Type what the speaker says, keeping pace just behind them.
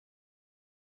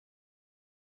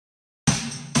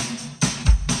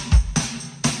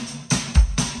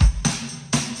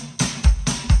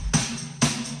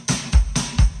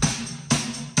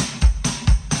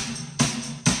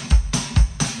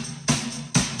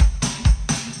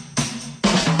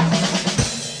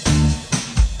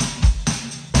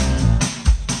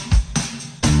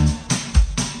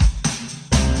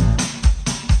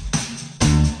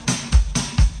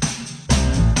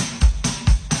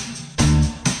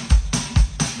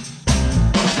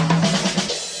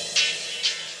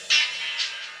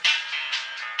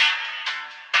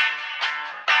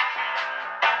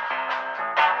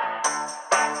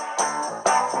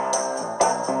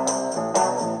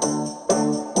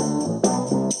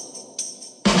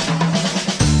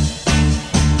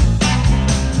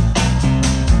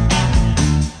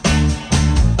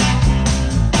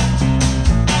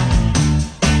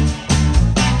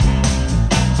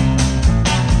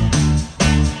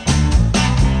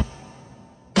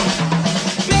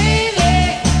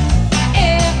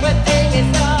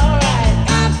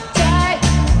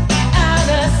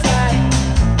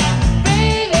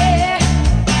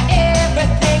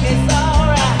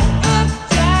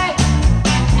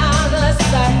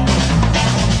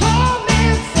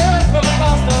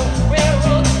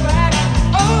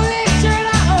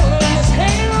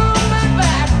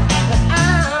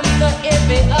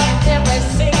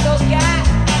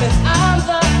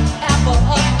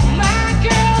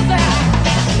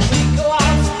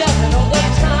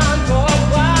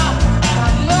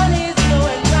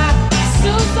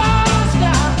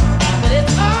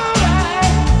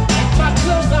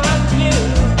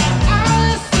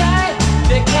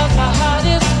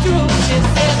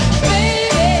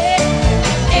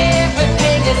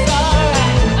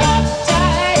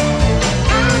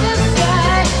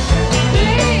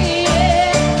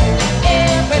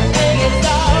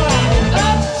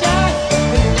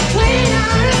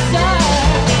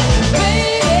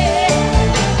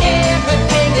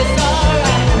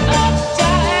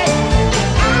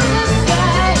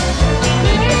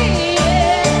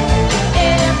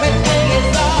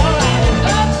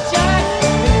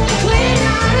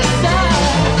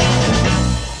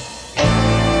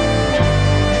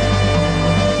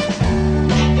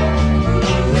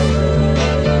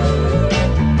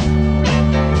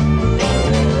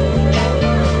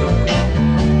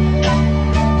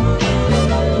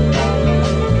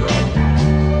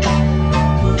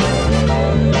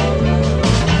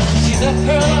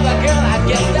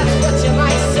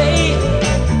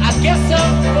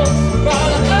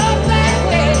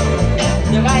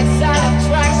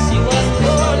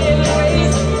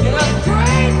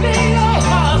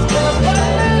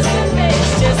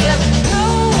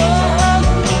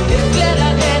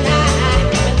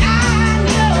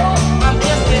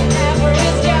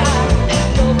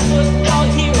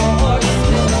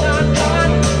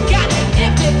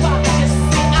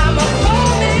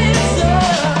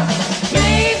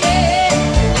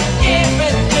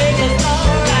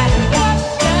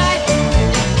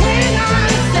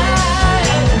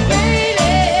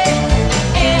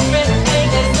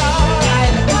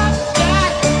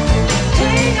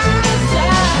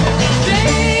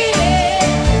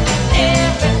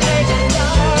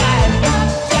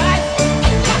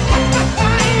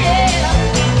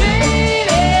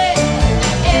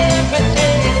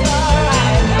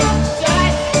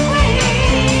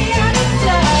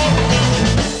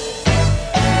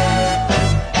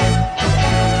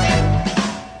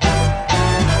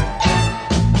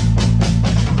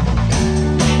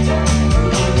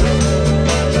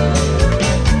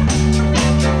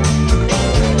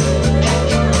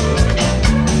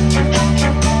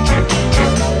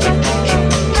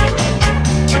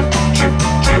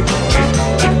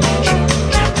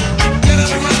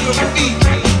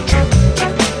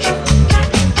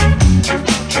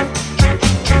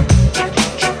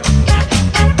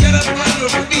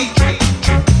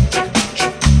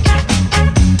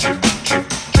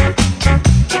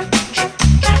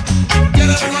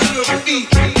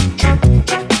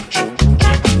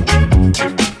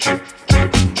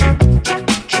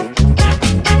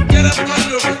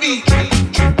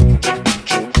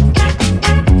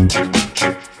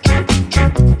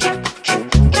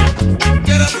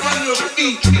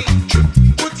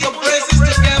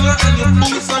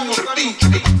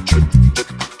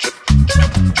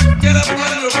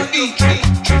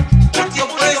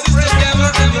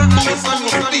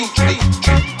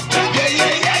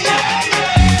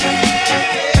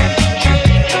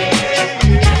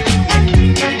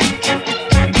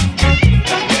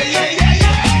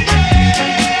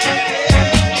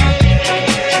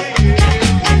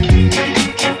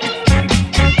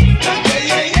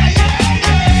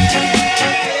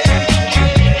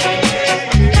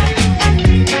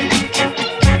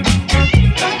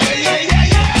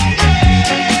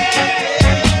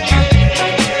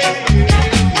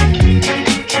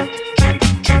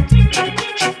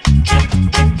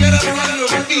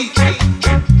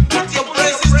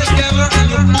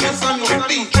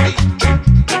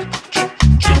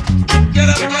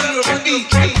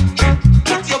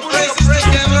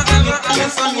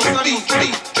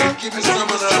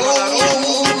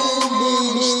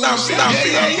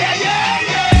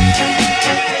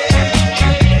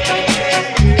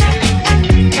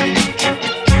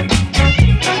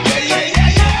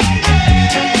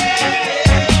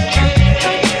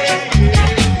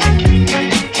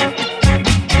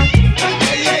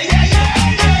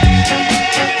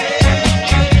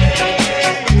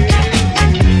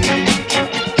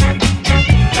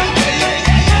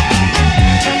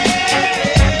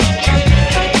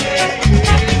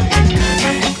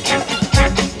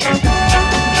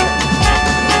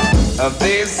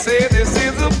They say this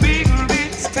is a big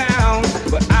rich town,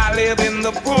 but I live in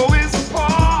the poorest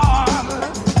part.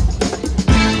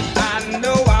 I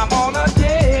know I'm on a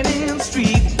dead end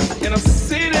street in a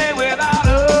city without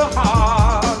a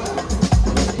heart.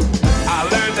 I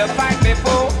learned to fight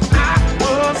before I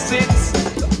was 6.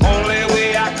 The only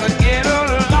way I could get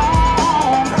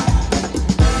along.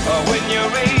 When you're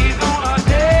raised on a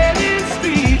dead end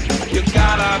street, you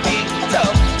gotta be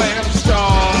tough and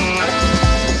strong.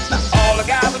 Now all the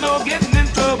guys I know getting in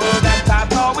trouble, that's how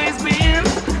it's always been.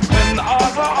 When the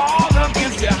odds are all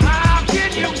against you, how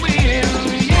can you win?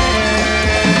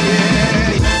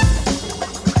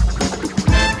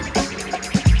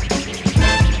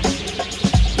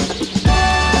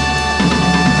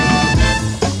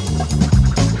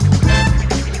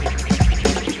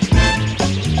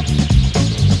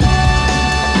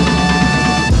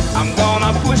 I'm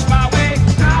gonna push my way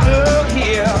out of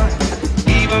here,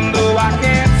 even though I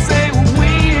can't say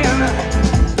when.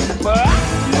 But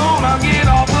I'm gonna get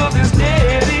off of this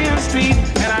dead end street,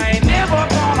 and I ain't never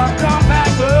gonna come back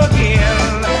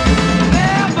again.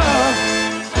 Never.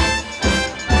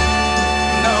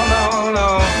 No, no, no.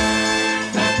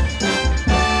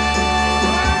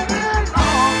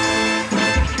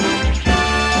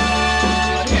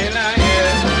 And I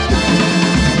am.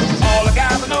 All the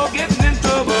guys I know getting in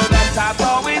trouble, that's how it's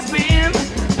always been.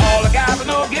 All the guys I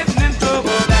know getting in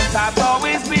trouble, that's how it's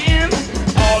always been.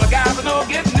 All the guys I know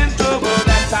getting in trouble,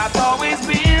 that's how it's always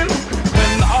been.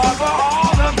 When the odds are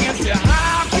all against you,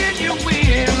 how can you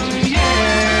win? Yeah,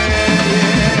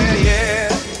 yeah,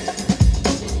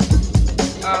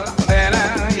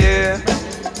 yeah.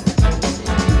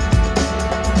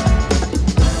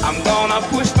 I'm gonna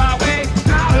push my way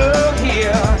out of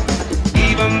here,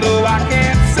 even though I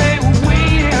can't say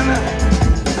when.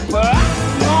 But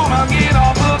I'm gonna get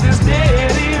off of this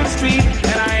dead end street,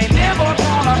 and I ain't never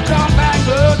gonna come back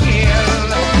again.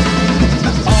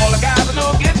 All the guys I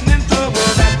know getting in trouble,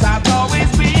 that's how it's always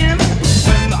been.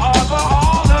 When the odds are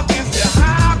all against you,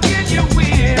 how can you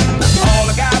win? All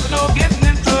the guys I know getting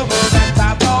in trouble, that's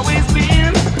how it's always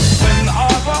been. When the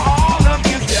odds are all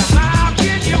against you, how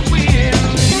can you win?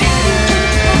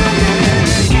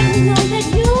 You know that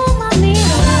you're my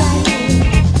mirror.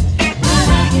 I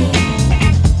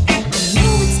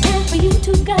know it's time for you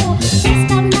to go. Just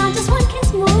stop now, just one kiss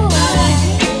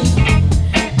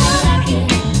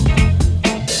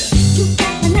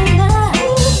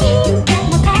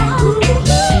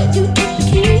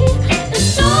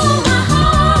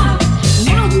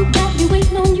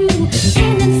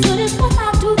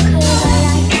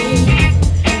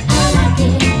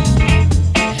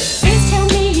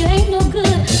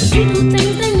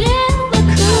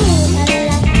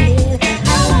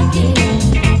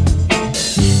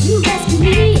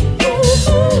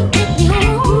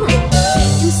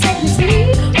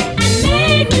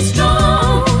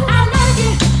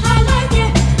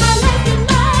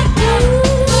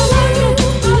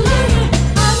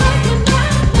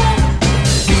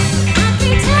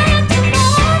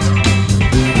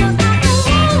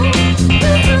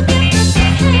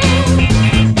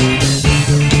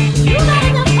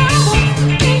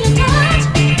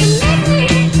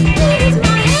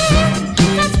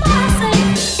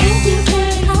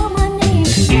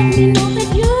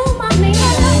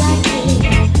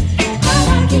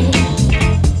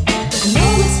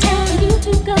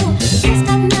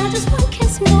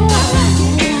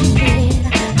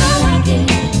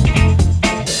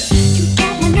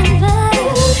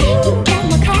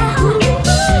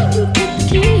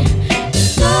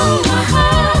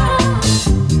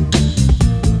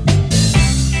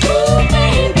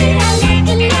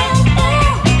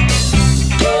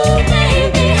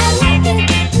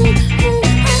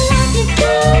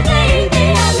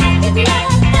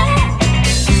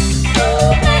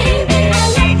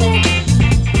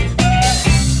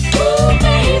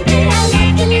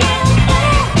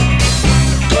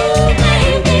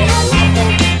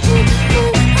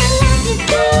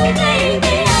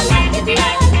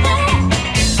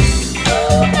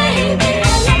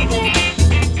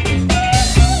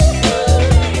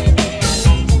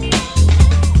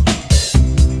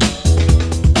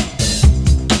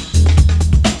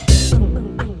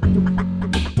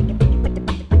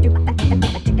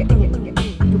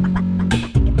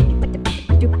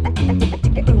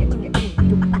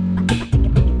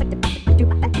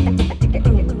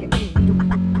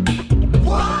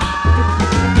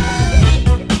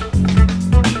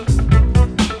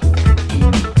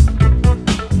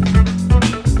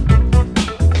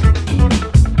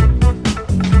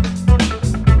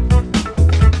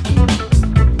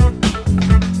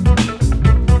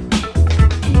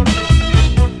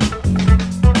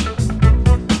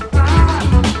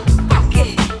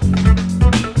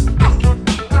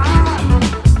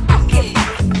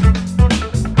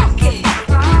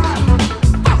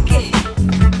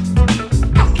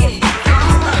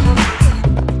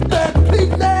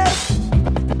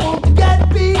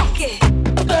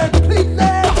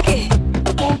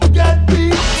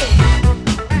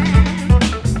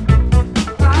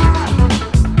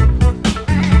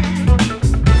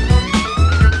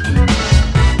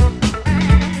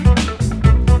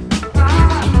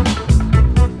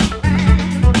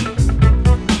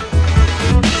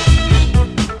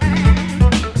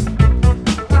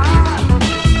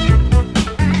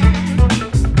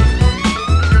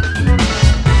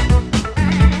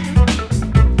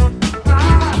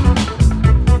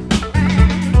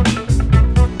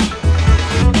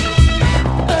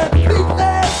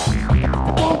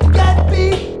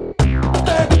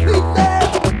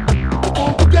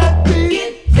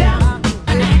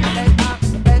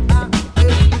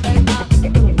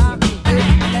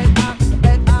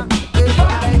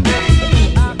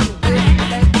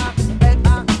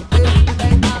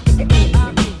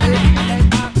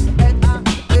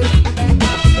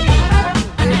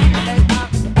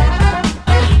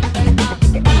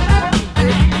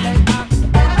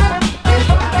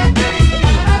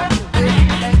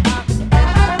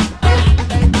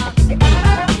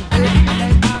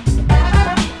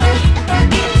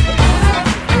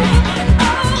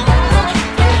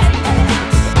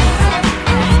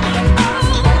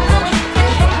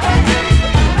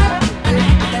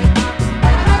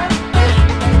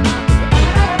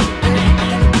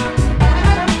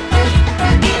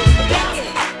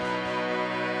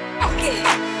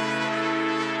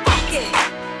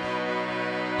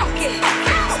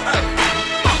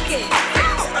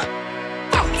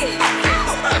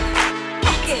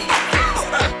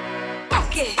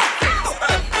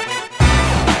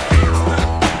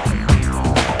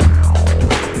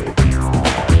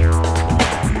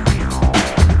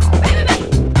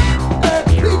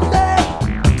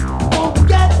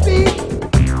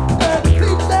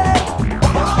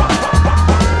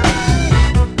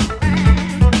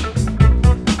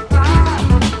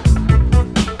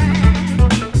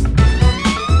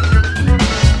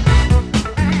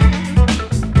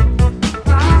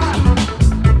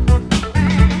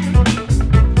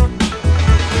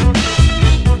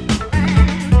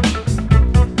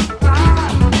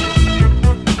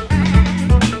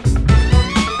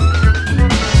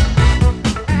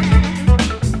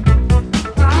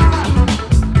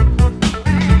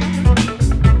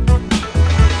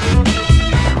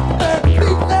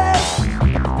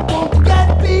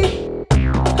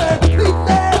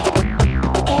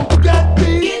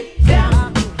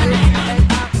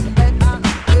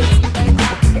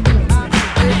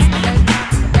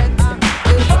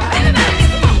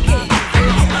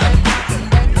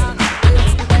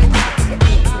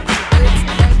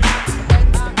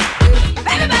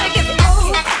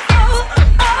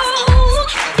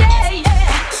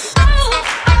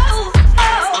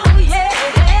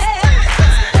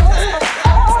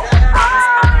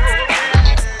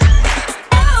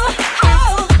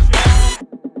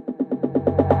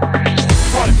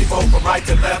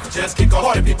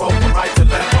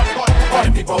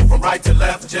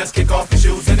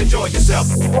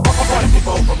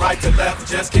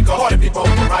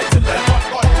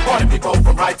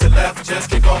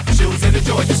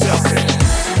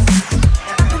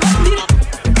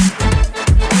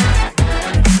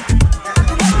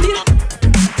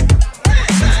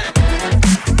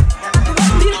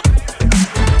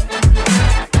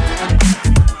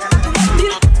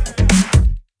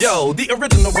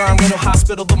original rhyme, little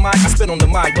hospital, the mic, I spit on the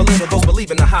mic. But little those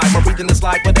believe in the hype. My reading is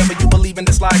like whatever you believe in,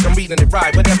 it's like I'm reading it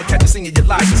right. Whatever catch you singing you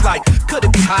like, it's like, could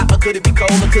it be hot or could it be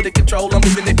cold or could it control? I'm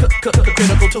leaving it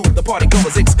critical to the party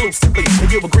goers exclusively.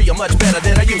 And you agree I'm much better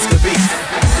than I used to be.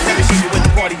 Let me show you what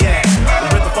the party at.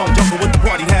 With the phone jungle, what the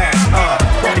party had.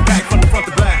 Party back from the front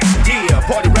to back. Yeah,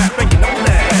 party rap and you know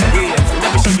that. Yeah, so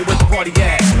let me show you what the party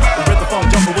at. With the phone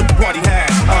jungle, what the party had.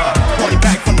 Party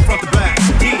back from the front to back.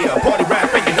 Yeah, party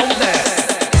rap and you know that.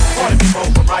 Party people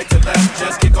from right to left,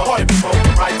 just kick off. Party people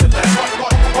from right to left.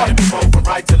 Party people from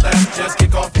right to left, just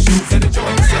kick off your shoes and enjoy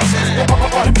yourself.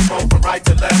 Party people from right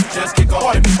to left, just kick off.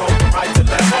 Party people from right to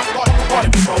left. Party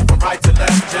people from right to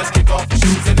left, just kick off your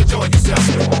shoes and enjoy yourself.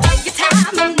 Take your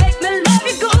time and make me love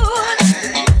you good.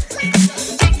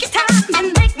 Take your time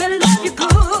and make me love you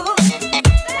good.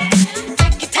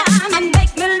 Take your time and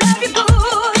make me love you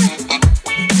good.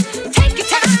 Take your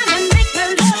time and make me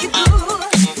love you good.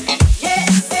 Yeah.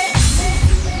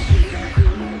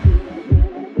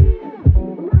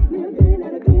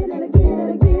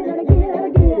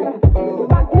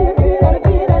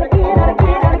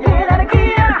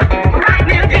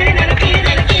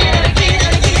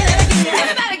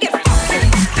 Everybody get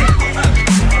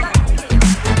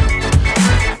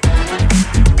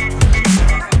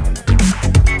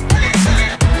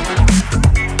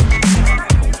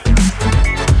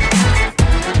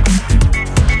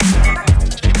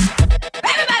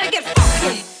Everybody get funky. Everybody get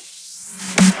funky.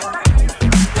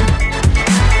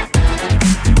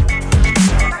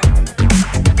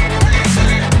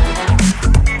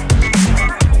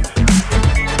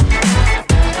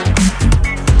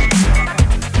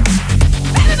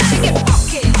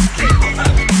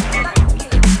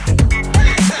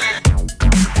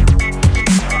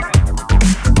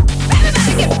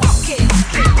 Everybody get funky.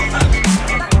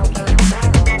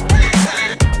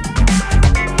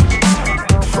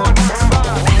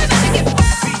 Everybody get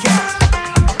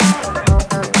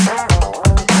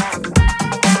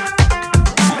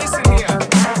Listen here.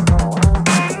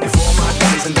 If all my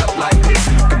days end up like this,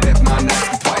 you can bet my nights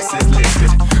be twice as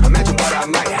lifted. Imagine what I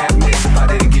might have missed if I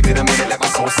didn't give it a minute, let my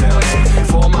soul settle in.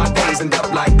 If all my days end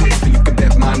up like this, then you can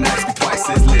bet my nights be twice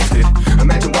as lifted.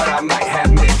 Imagine what I might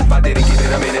have missed if I didn't give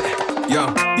it a minute.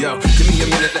 Yo, give me a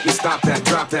minute, let me stop that,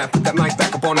 drop that, put that mic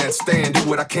back up on that stand. Do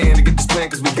what I can to get this plan,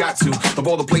 cause we got to. Of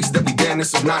all the places that we been,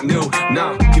 this is not new.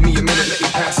 Nah, give me a minute, let me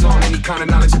pass on any kind of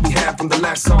knowledge that we have from the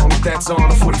last song. If that's on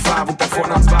a 45 with that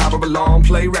 4-ounce vibe or a long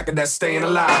play record that's staying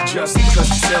alive. Just trust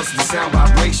yourselves to the sound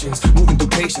vibrations, moving through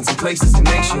patience in places and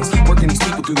nations. Working these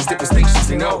people through these different stations,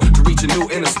 they know to reach a new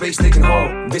inner space they can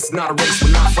hold. This is not a race, we're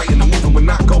not fighting or moving, we're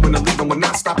not going to leaving, we're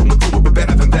not stopping, we're through it, we're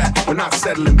better than that. We're not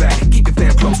settling back, keep your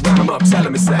fam close, round them up, tell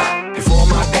them it's that. If all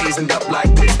my days end up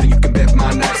like this, then you can bet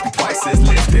my nights be twice as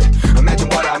lifted. Imagine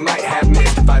what I might have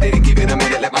missed if I didn't give it a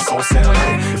minute, let my soul settle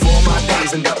in. If all my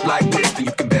days end up like this, then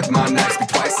you can bet my nights be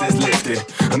twice as lifted.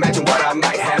 Imagine what I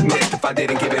might have missed if I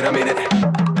didn't give it a minute.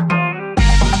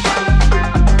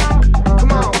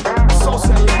 Come on, soul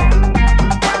settle in.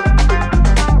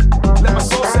 Let my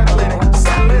soul settle in it,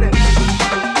 settle in it.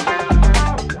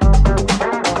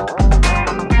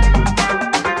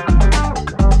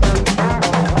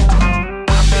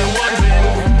 I've been wondering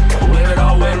where it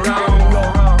all went wrong.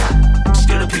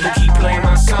 Still the people keep playing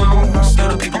my song. Still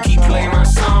the people keep playing my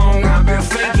song. I've been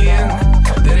thinking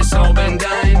that it's all been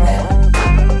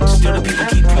done. Still the people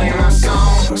keep playing my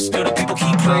song. Still the people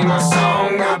keep playing my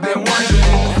song. I've been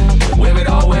wondering where it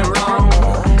all went wrong.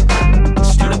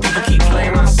 Still the people keep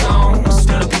playing my song.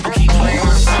 Still the people keep playing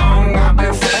my song. I've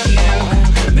been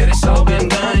thinking that it's all been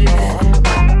done.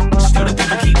 Still the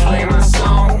people keep playing my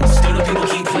song. Still the people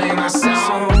keep playing my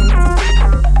song.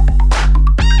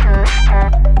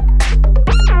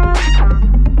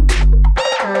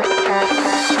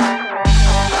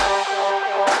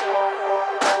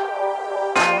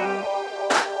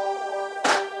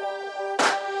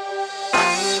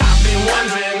 I've been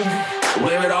wondering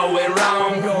where it all went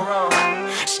wrong.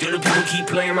 Still the people keep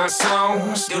playing my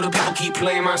song. Still the people keep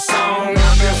playing my song.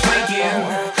 I've been thinking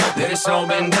that it's all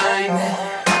been done.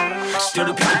 Still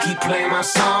the people keep playing my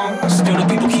song. Still the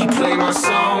people keep playing my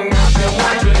song. I've been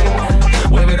wondering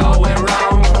where it all went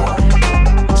wrong.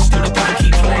 Still the people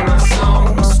keep playing my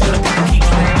song. Still the people keep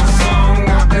playing my song.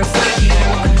 I've been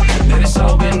thinking that it's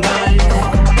all been done.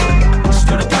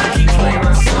 Still the people keep playing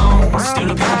my song. Still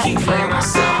the people keep playing my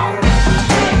song.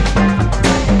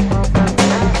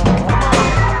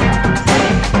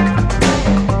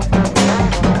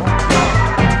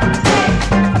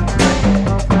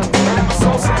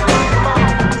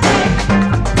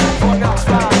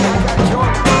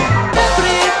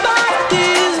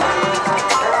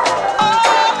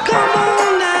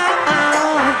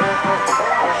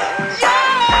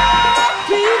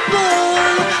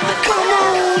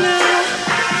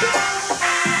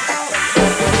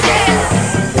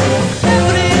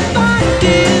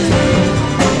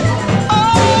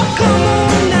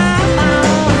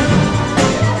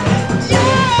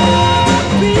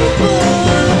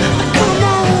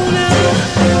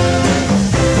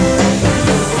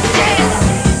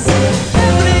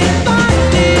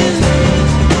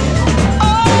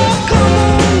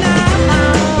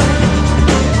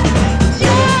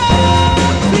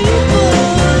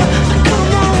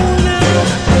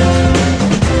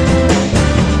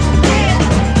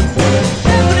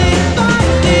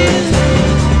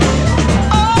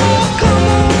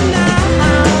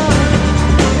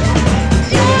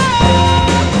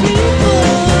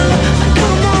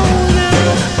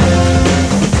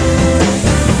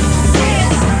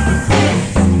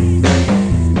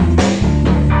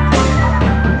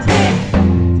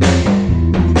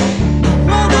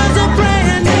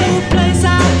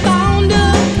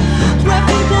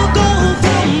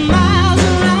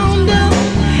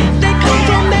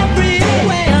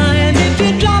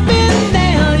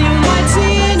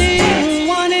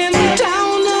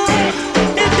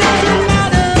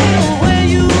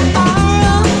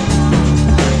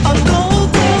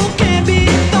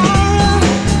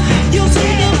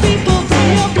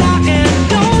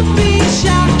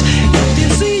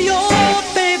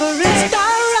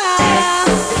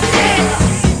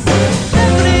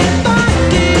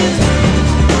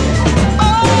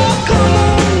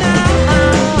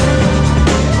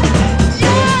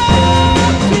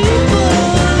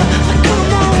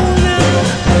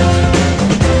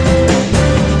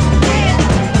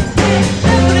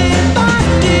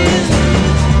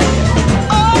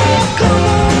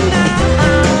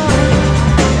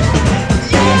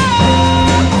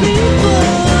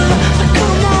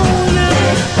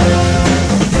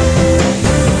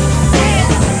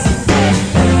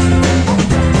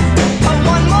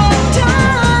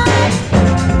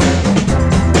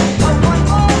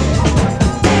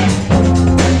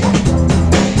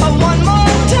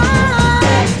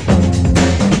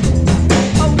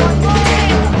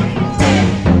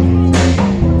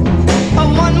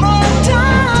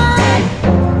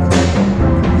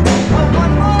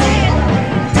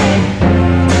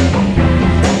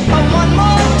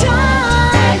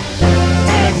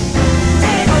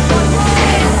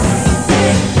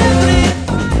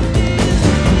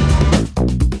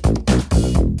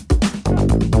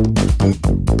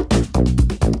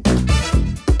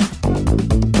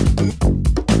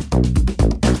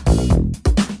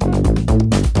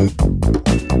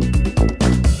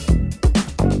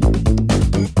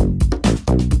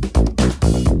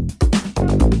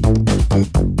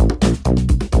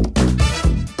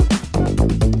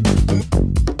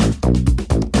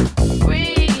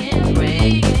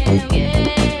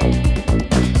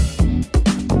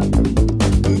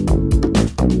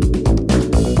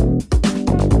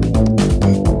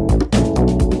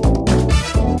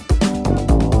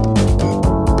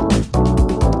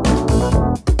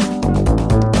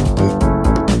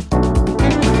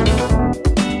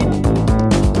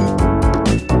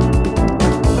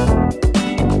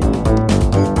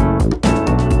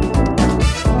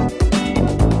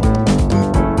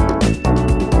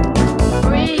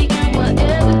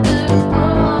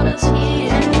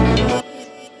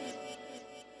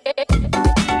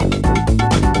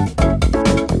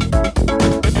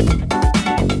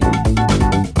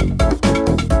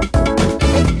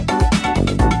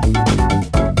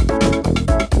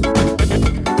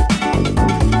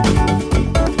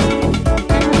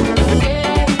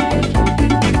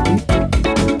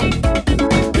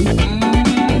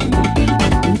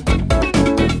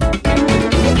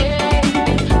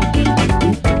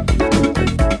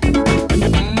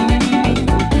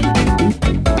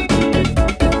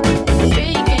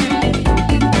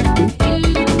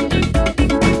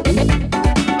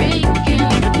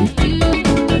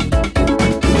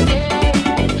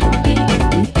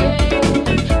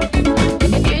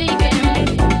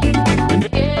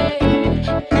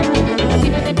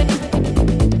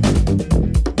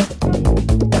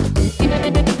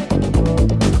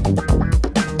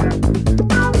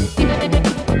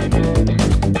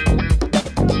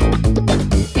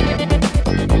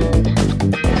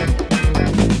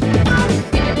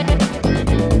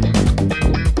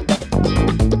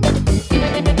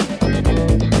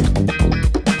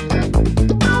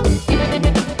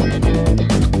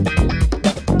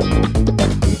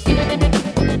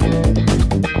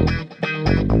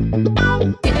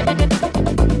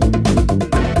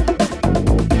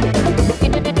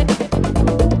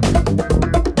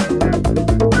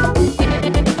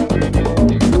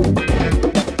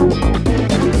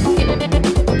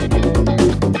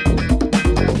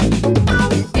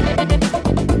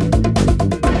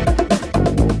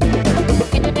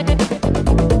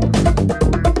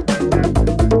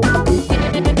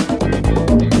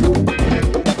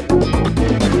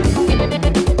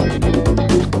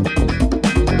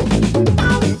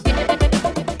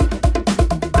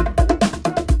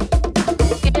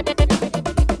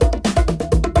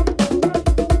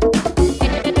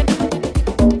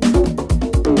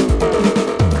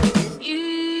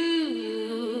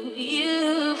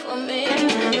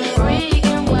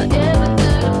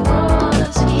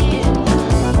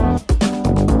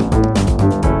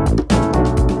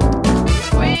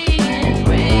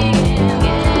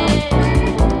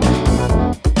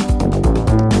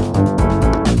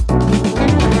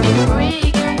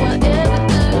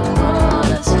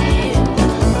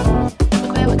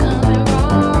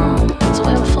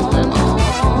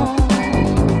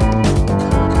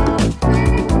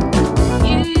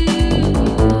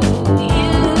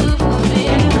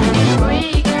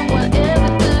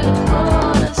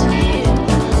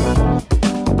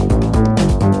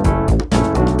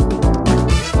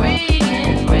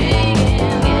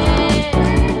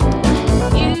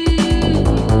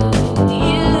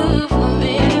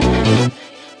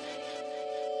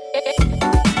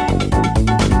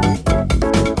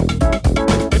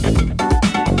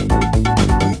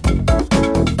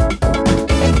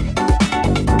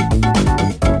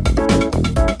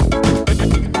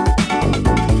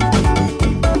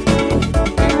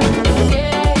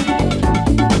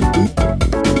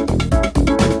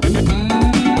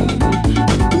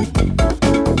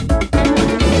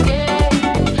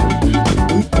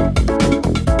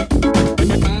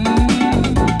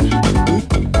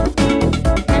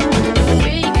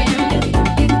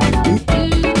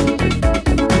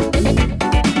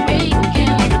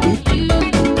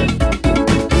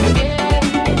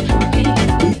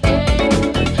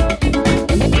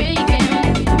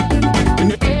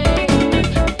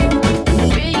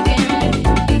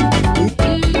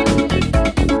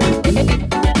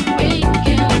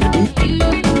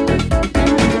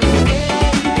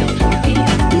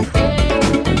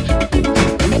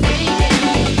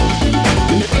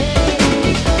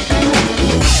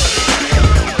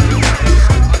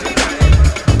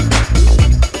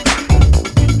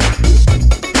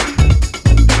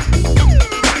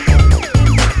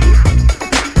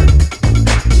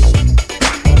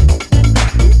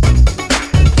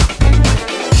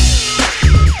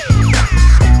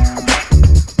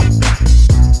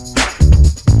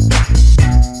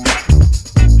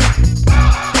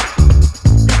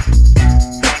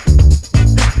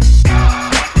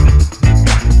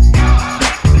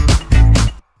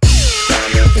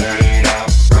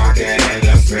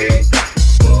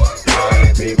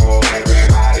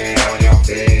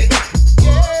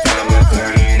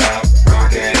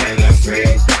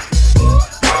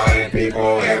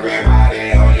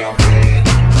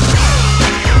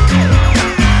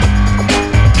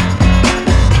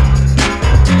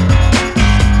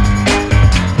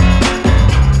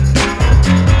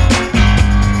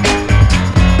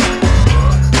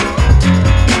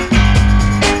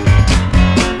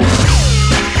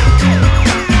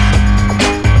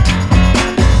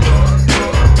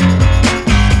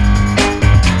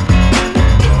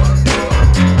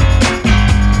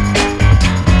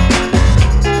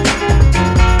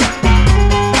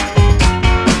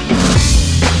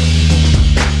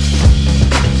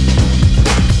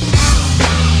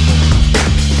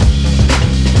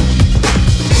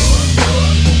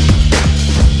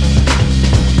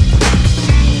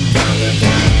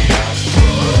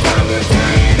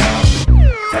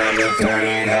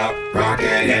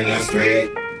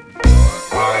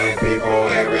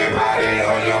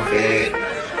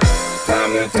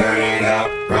 Turn it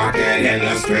up, rockin' in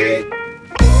the street.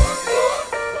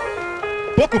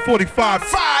 Booker 45,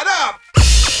 fired up!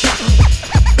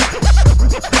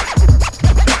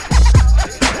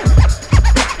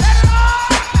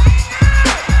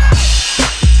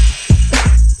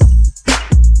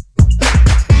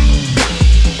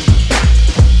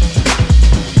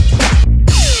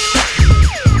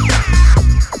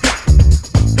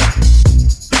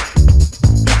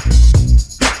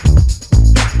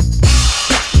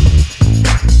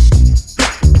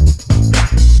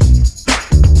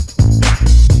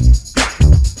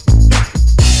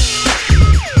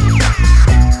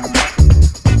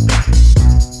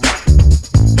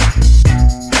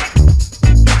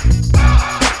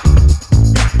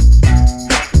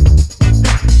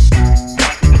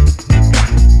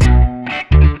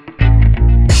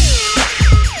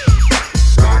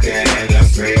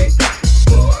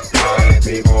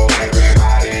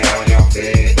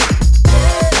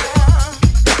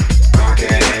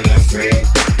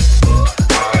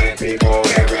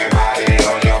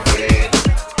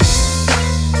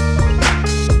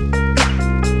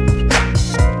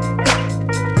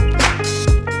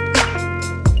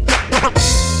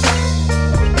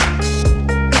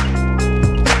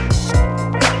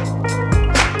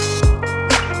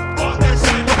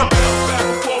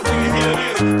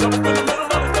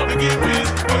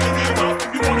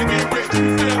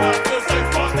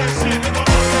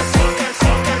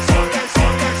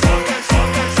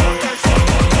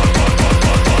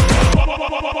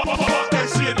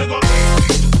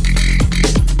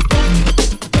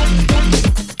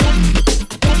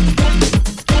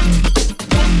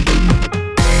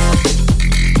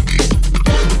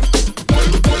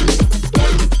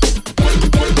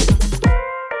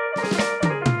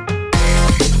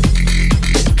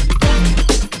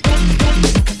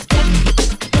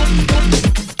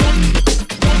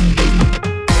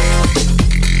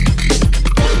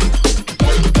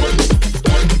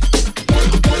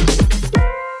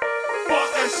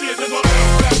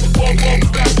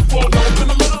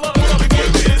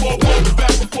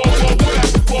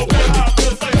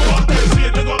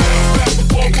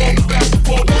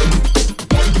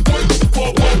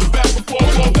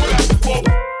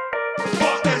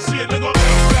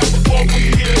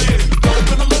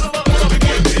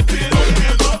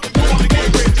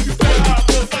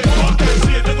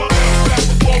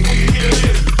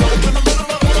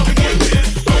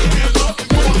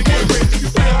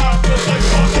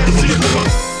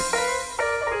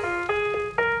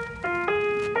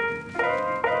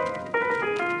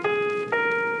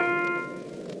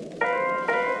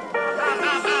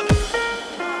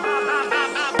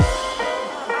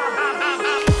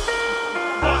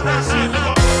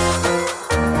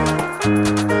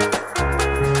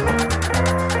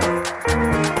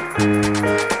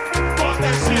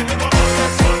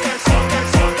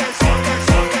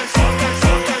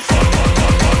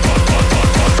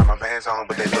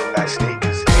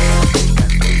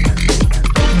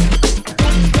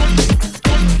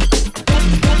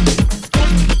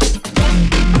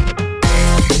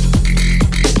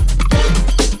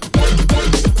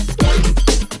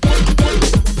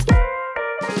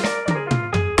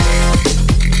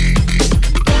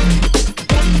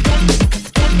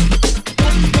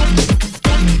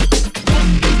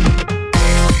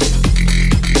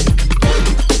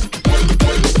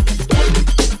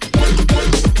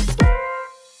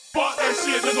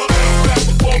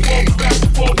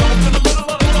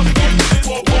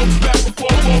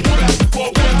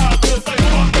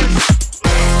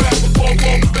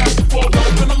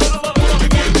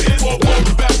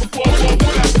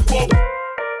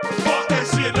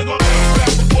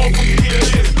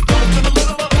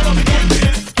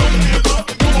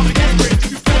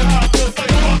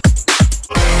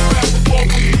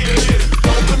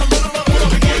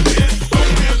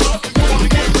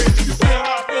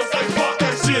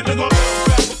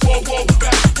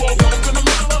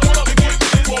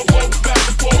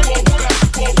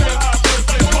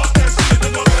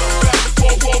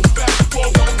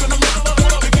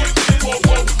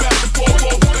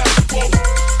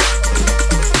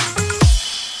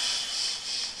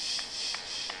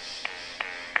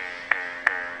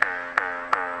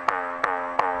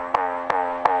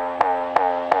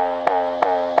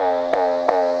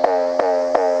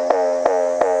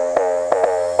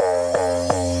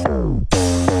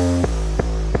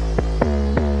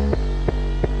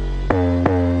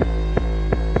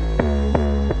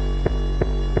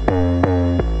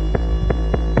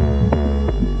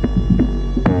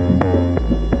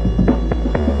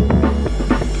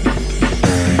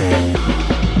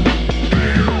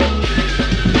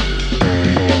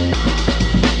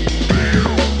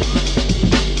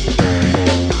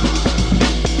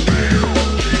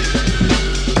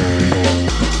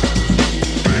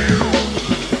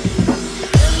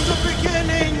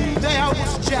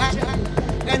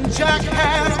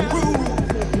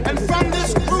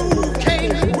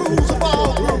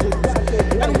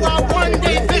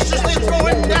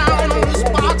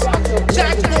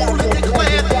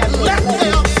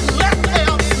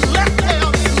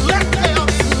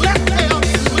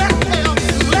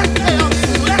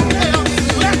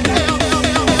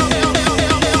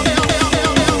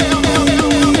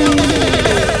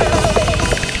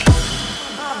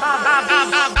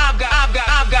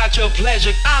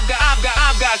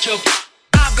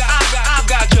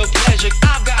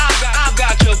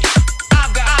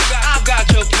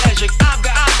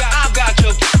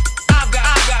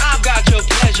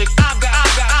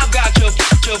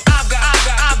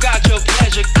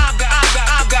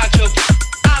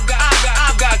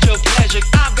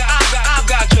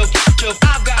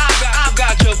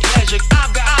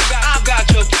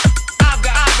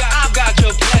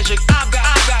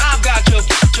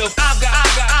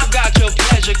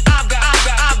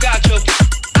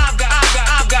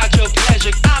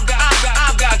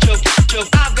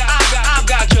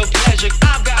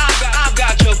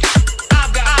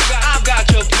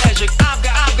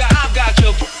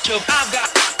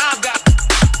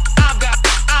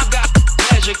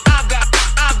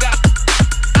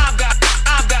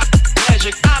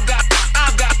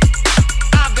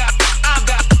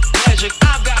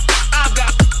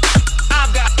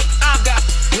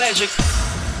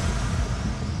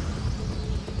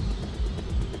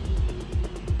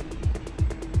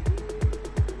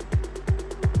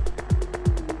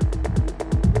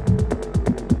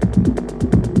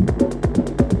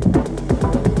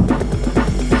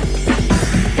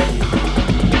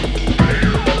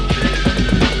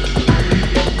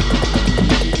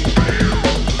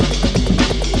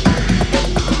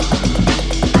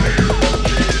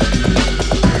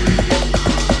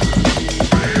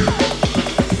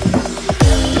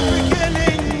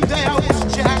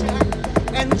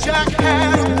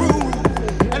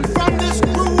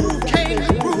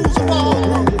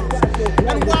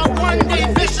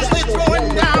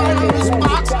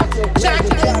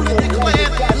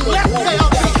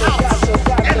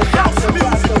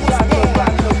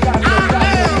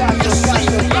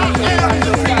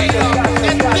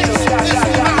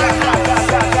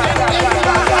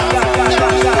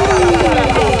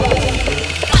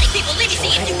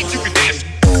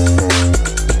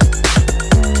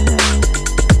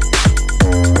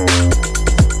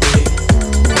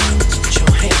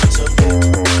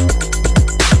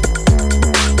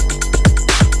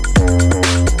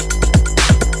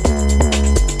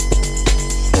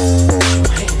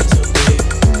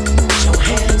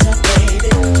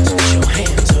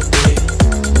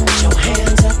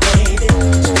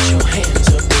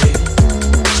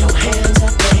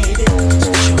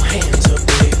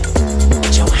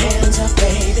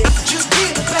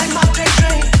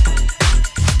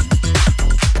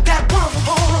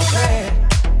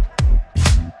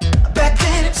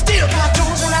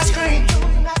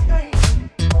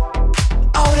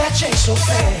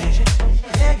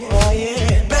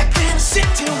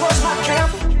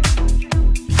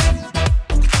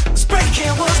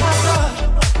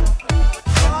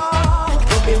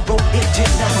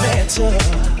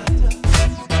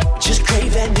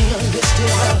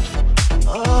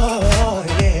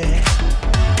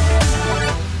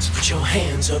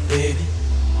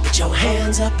 your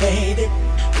hands up, baby.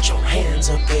 Put your hands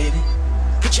up, baby.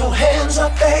 Put your hands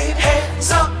up, baby.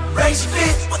 Hands up, raise your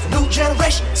feet. With a new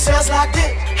generation, sounds like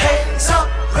this. Hands up,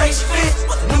 raise your feet.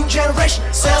 With a new generation,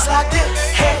 sounds like this.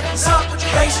 Hands up,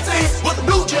 raise your feet. With a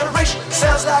new generation,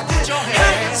 sounds like this.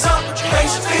 Hands up,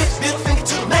 raise your feet. Middle finger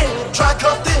to the man, try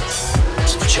cut this.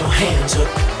 So put your hands up.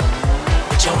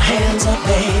 Put your hands up,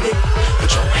 baby. Put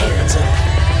your hands up.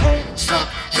 Hands up,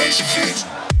 raise your feet.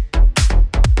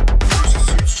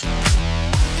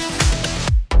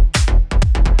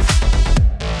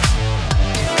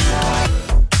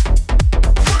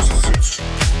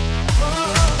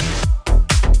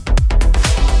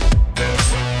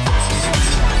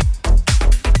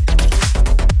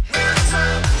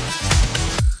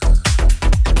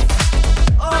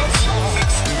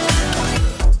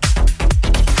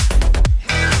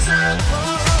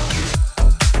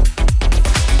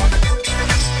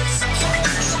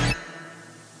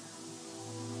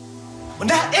 Well,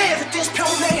 now everything's pure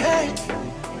mayhem.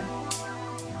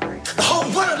 The whole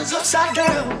world is upside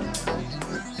down.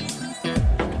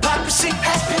 Hypocrisy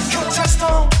has been touched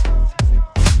on.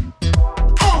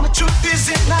 Only truth is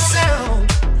in my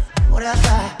sound. What I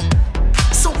lie?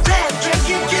 So bad,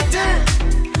 can't get down.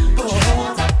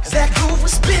 Oh, that groove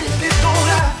was spinning, it don't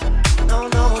lie. No,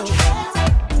 no.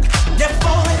 Never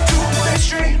fall into the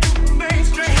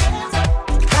mainstream.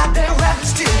 Goddamn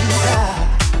rappers till you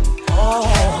die.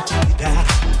 Oh, till you die.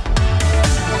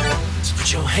 So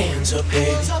put your hands up,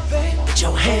 baby. Put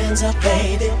your hands up,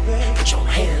 baby. Put your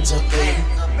hands up, baby.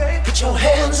 Put your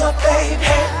hands up, baby.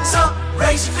 Hands up,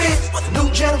 raise your feet. With a new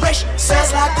generation,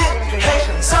 sounds like this.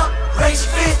 Hands up, raise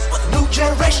your feet. With a new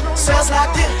generation, sounds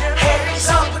like this. Hands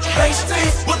up, raise your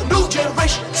feet. With a new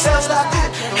generation, sounds like this.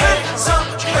 Hands up,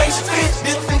 raise your feet.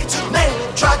 Middle finger to the man,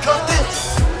 try cut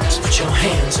this. So put your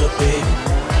hands up, baby.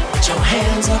 Put your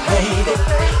hands up, baby.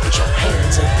 Put your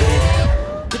hands up,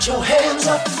 baby. Put your hands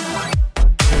up.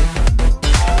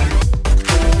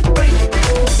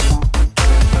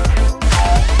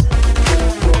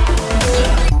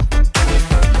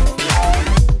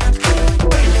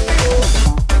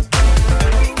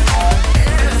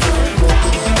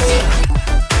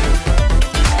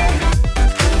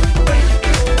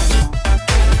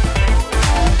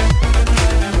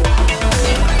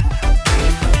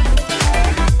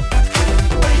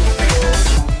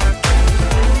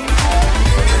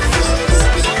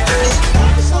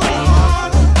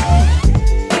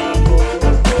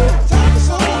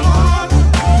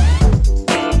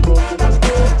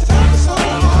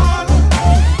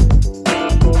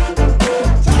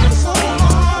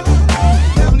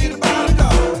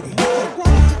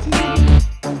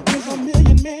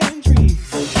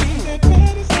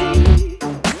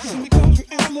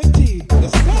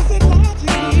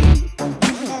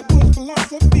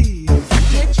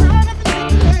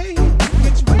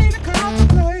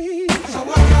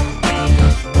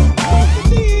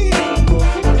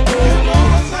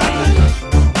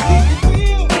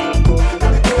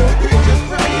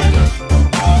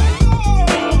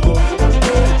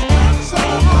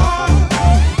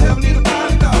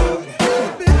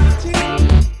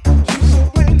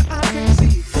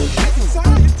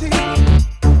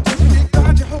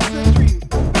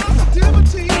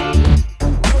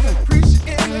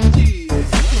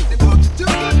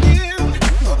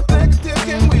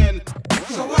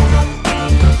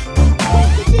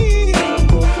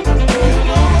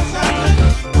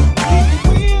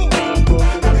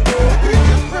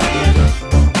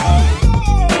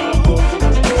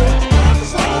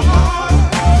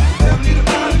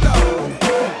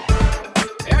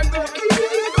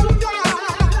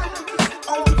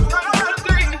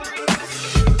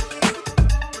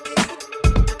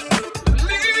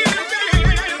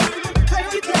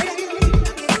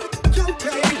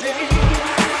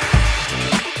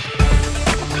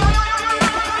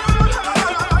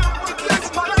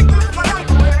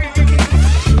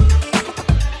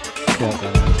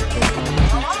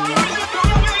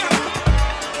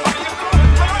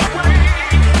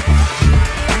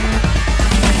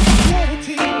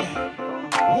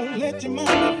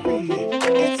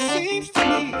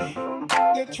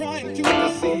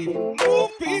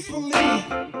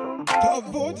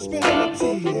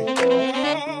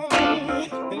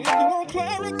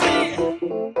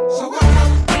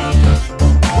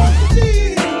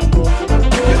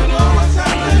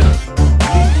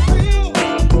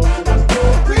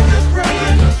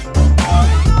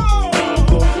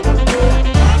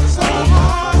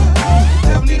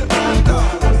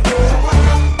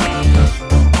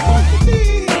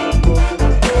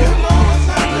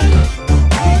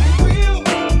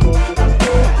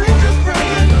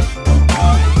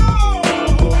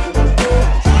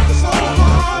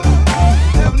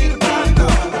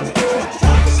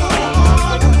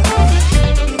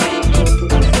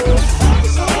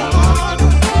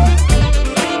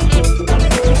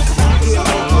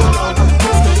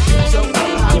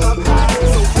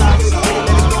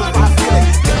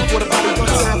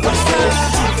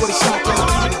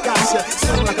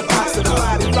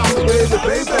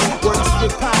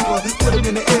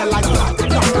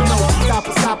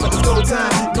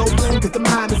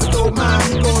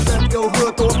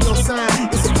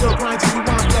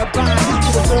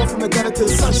 to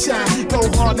the sunshine. Go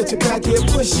hard, let your back get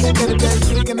pushed. Let it bang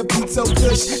big and the beat so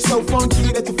kush. So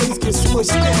funky that your face gets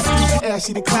smushed. Nasty,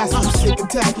 ashy, the class, I'm sick and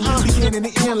tacky. Beginning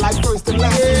and end like first and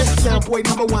last. Sound boy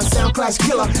number one, sound class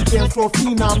killer. Dance floor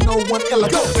phenom, no one iller.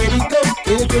 Go, baby, go.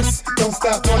 Hear this, don't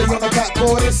stop, party on the back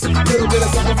chorus. Little bit of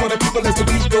something for the people as the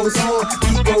beat goes on.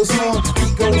 Beat goes on,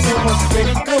 beat goes on.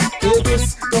 Baby, go. Hear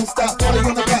this, don't stop, party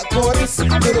on the back chorus.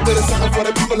 Little bit of something for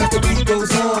the people as the beat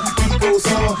goes on. Beat goes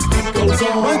on, beat goes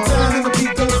on. One time and the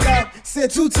beat don't stop. Said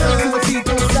two times and the beat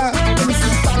don't stop. Let me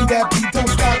see body that beat don't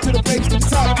stop. To the breaks to the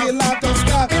top, get live, don't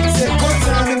stop. Said one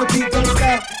time and the beat don't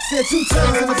stop. Said two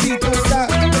times and the beat don't stop.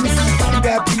 Let me see body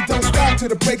that beat don't stop. To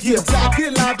the breaks to the top,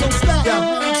 get live, don't stop. Yo,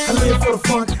 I live for the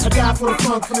funk, I die for the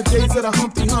funk. From the days of the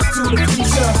Humpty Hump to the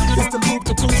future. It's the loop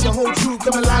to boost your whole crew.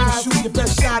 Come alive and shoot your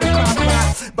best shot and pop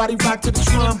out. Body rock to the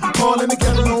drum, all in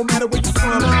together, no matter where you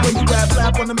from. Where you at,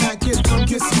 rap on the mat, get drunk,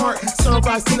 get smart.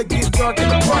 Sunrise till it get dark in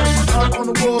the park. Art on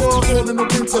the wall, all in the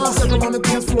winter. Circle on the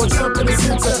dance floor, jump in the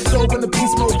center. Go in the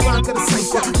beast mode, blind to the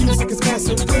center. Music is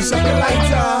massive, push up the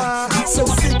lighter. So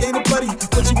sick, ain't it, buddy?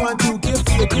 What you wanna do? Give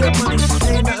for your good money.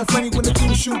 Ain't nothing funny when the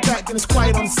crew shoot back, then it's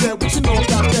quiet on the set. What you know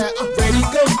about that? Ready,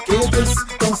 go, get this.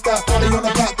 Don't stop, party on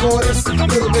the back quarters.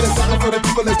 Little bit of something for the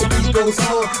people as the beat goes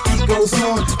on. Beat goes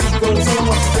on, beat goes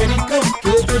on. Ready, go,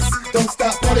 get this. Don't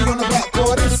stop, party on the back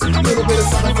quarters. Little bit of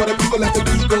something for the people as the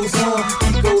beat goes on.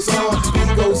 Beat goes on,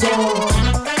 beat goes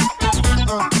on.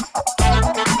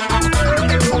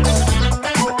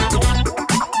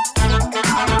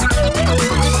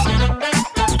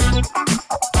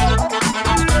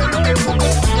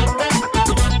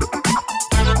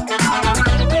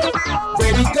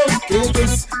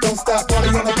 Don't stop, party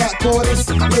on the back quarters.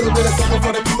 Little bit of something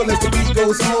for the people as the beat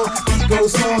goes on. Beat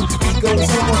goes on, beat goes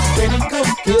on. Ready, go,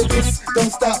 get this.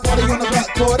 Don't stop, party on the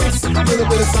back quarters. Little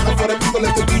bit of something for the people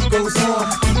as the beat goes on.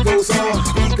 Beat goes on,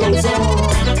 beat goes on.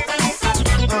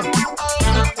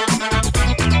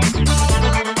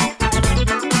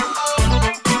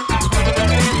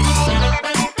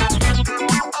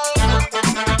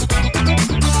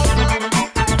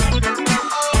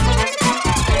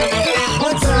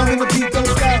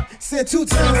 Said two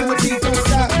times and the beat don't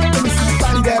stop. Let me see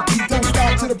body that beat don't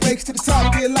stop. To the breaks to the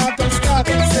top, get live, don't stop.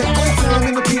 Said one time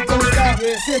and the beat don't stop.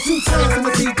 Said two times and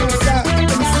the beat don't stop.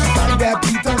 Let me see body that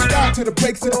beat don't stop. To the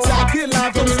breaks to the top, get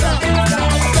live, don't stop.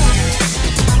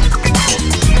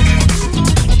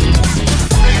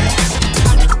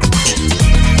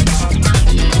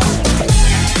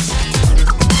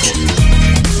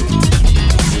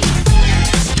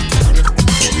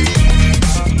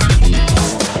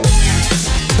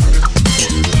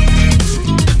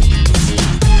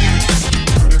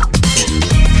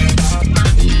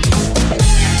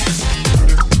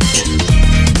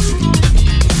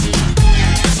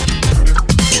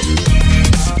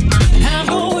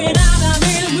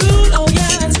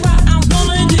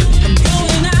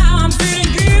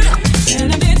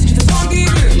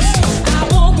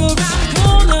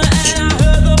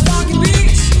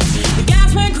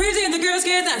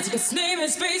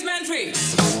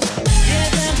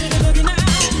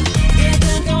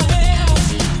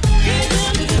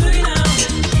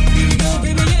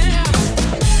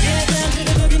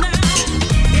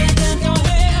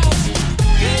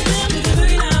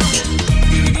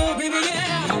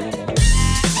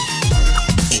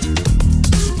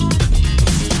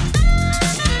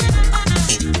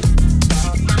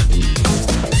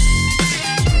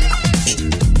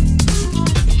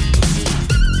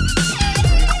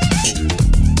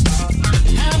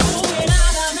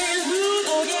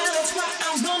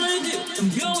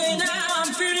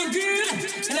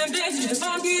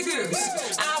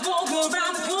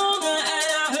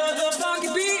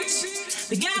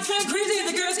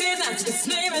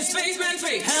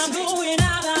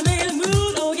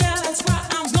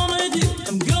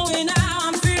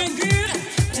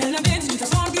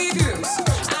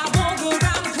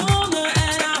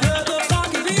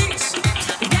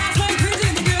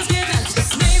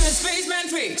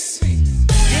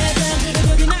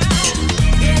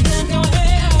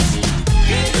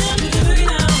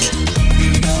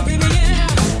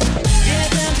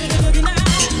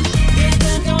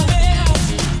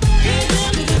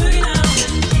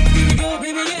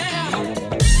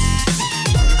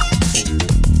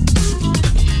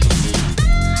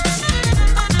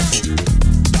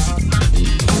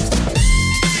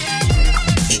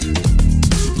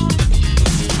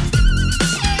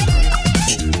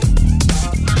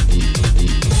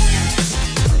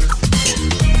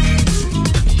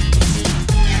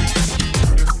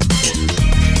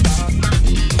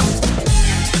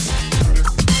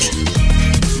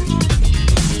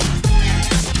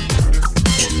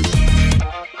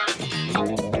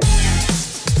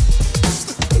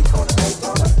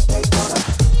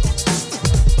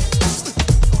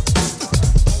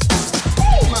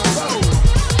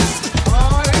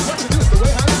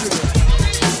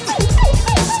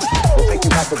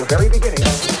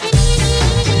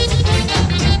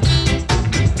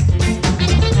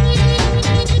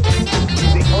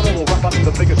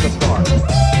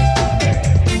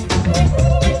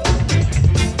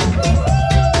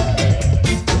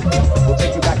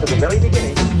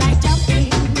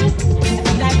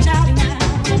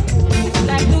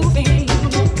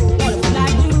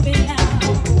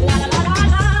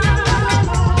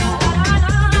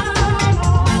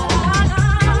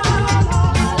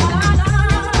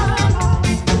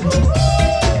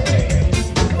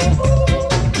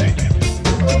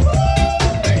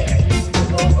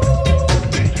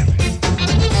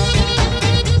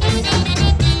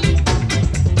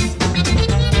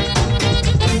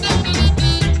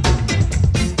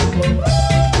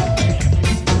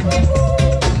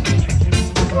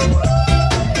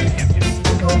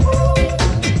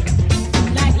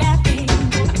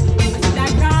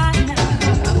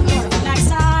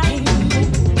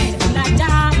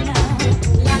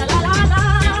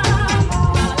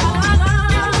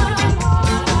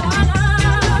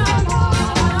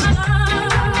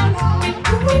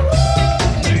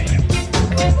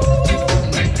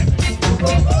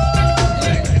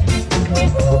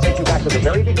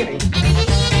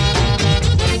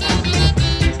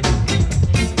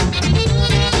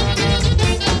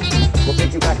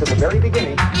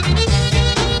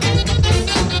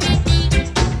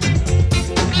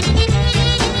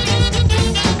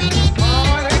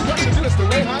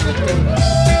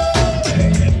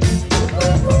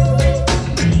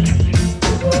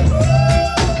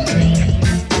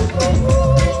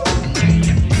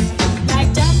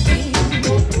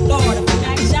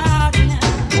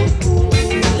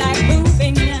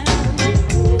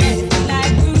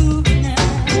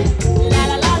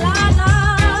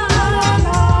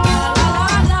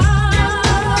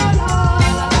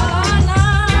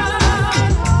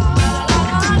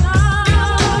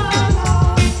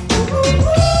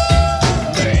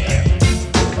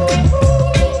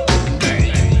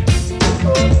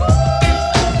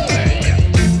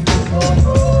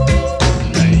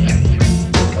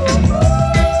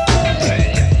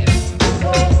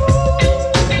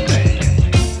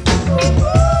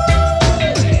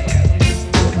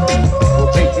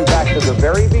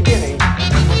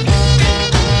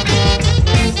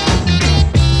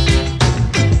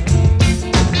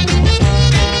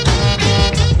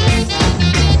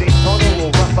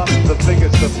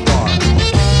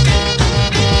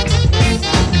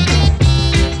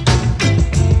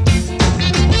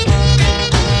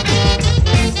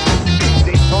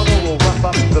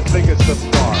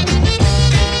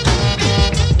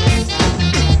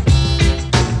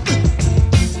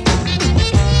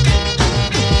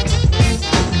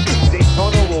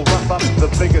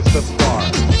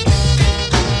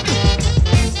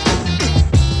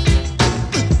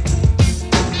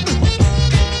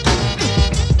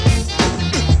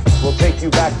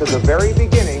 to the very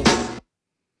beginning.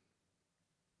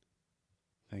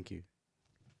 Thank you.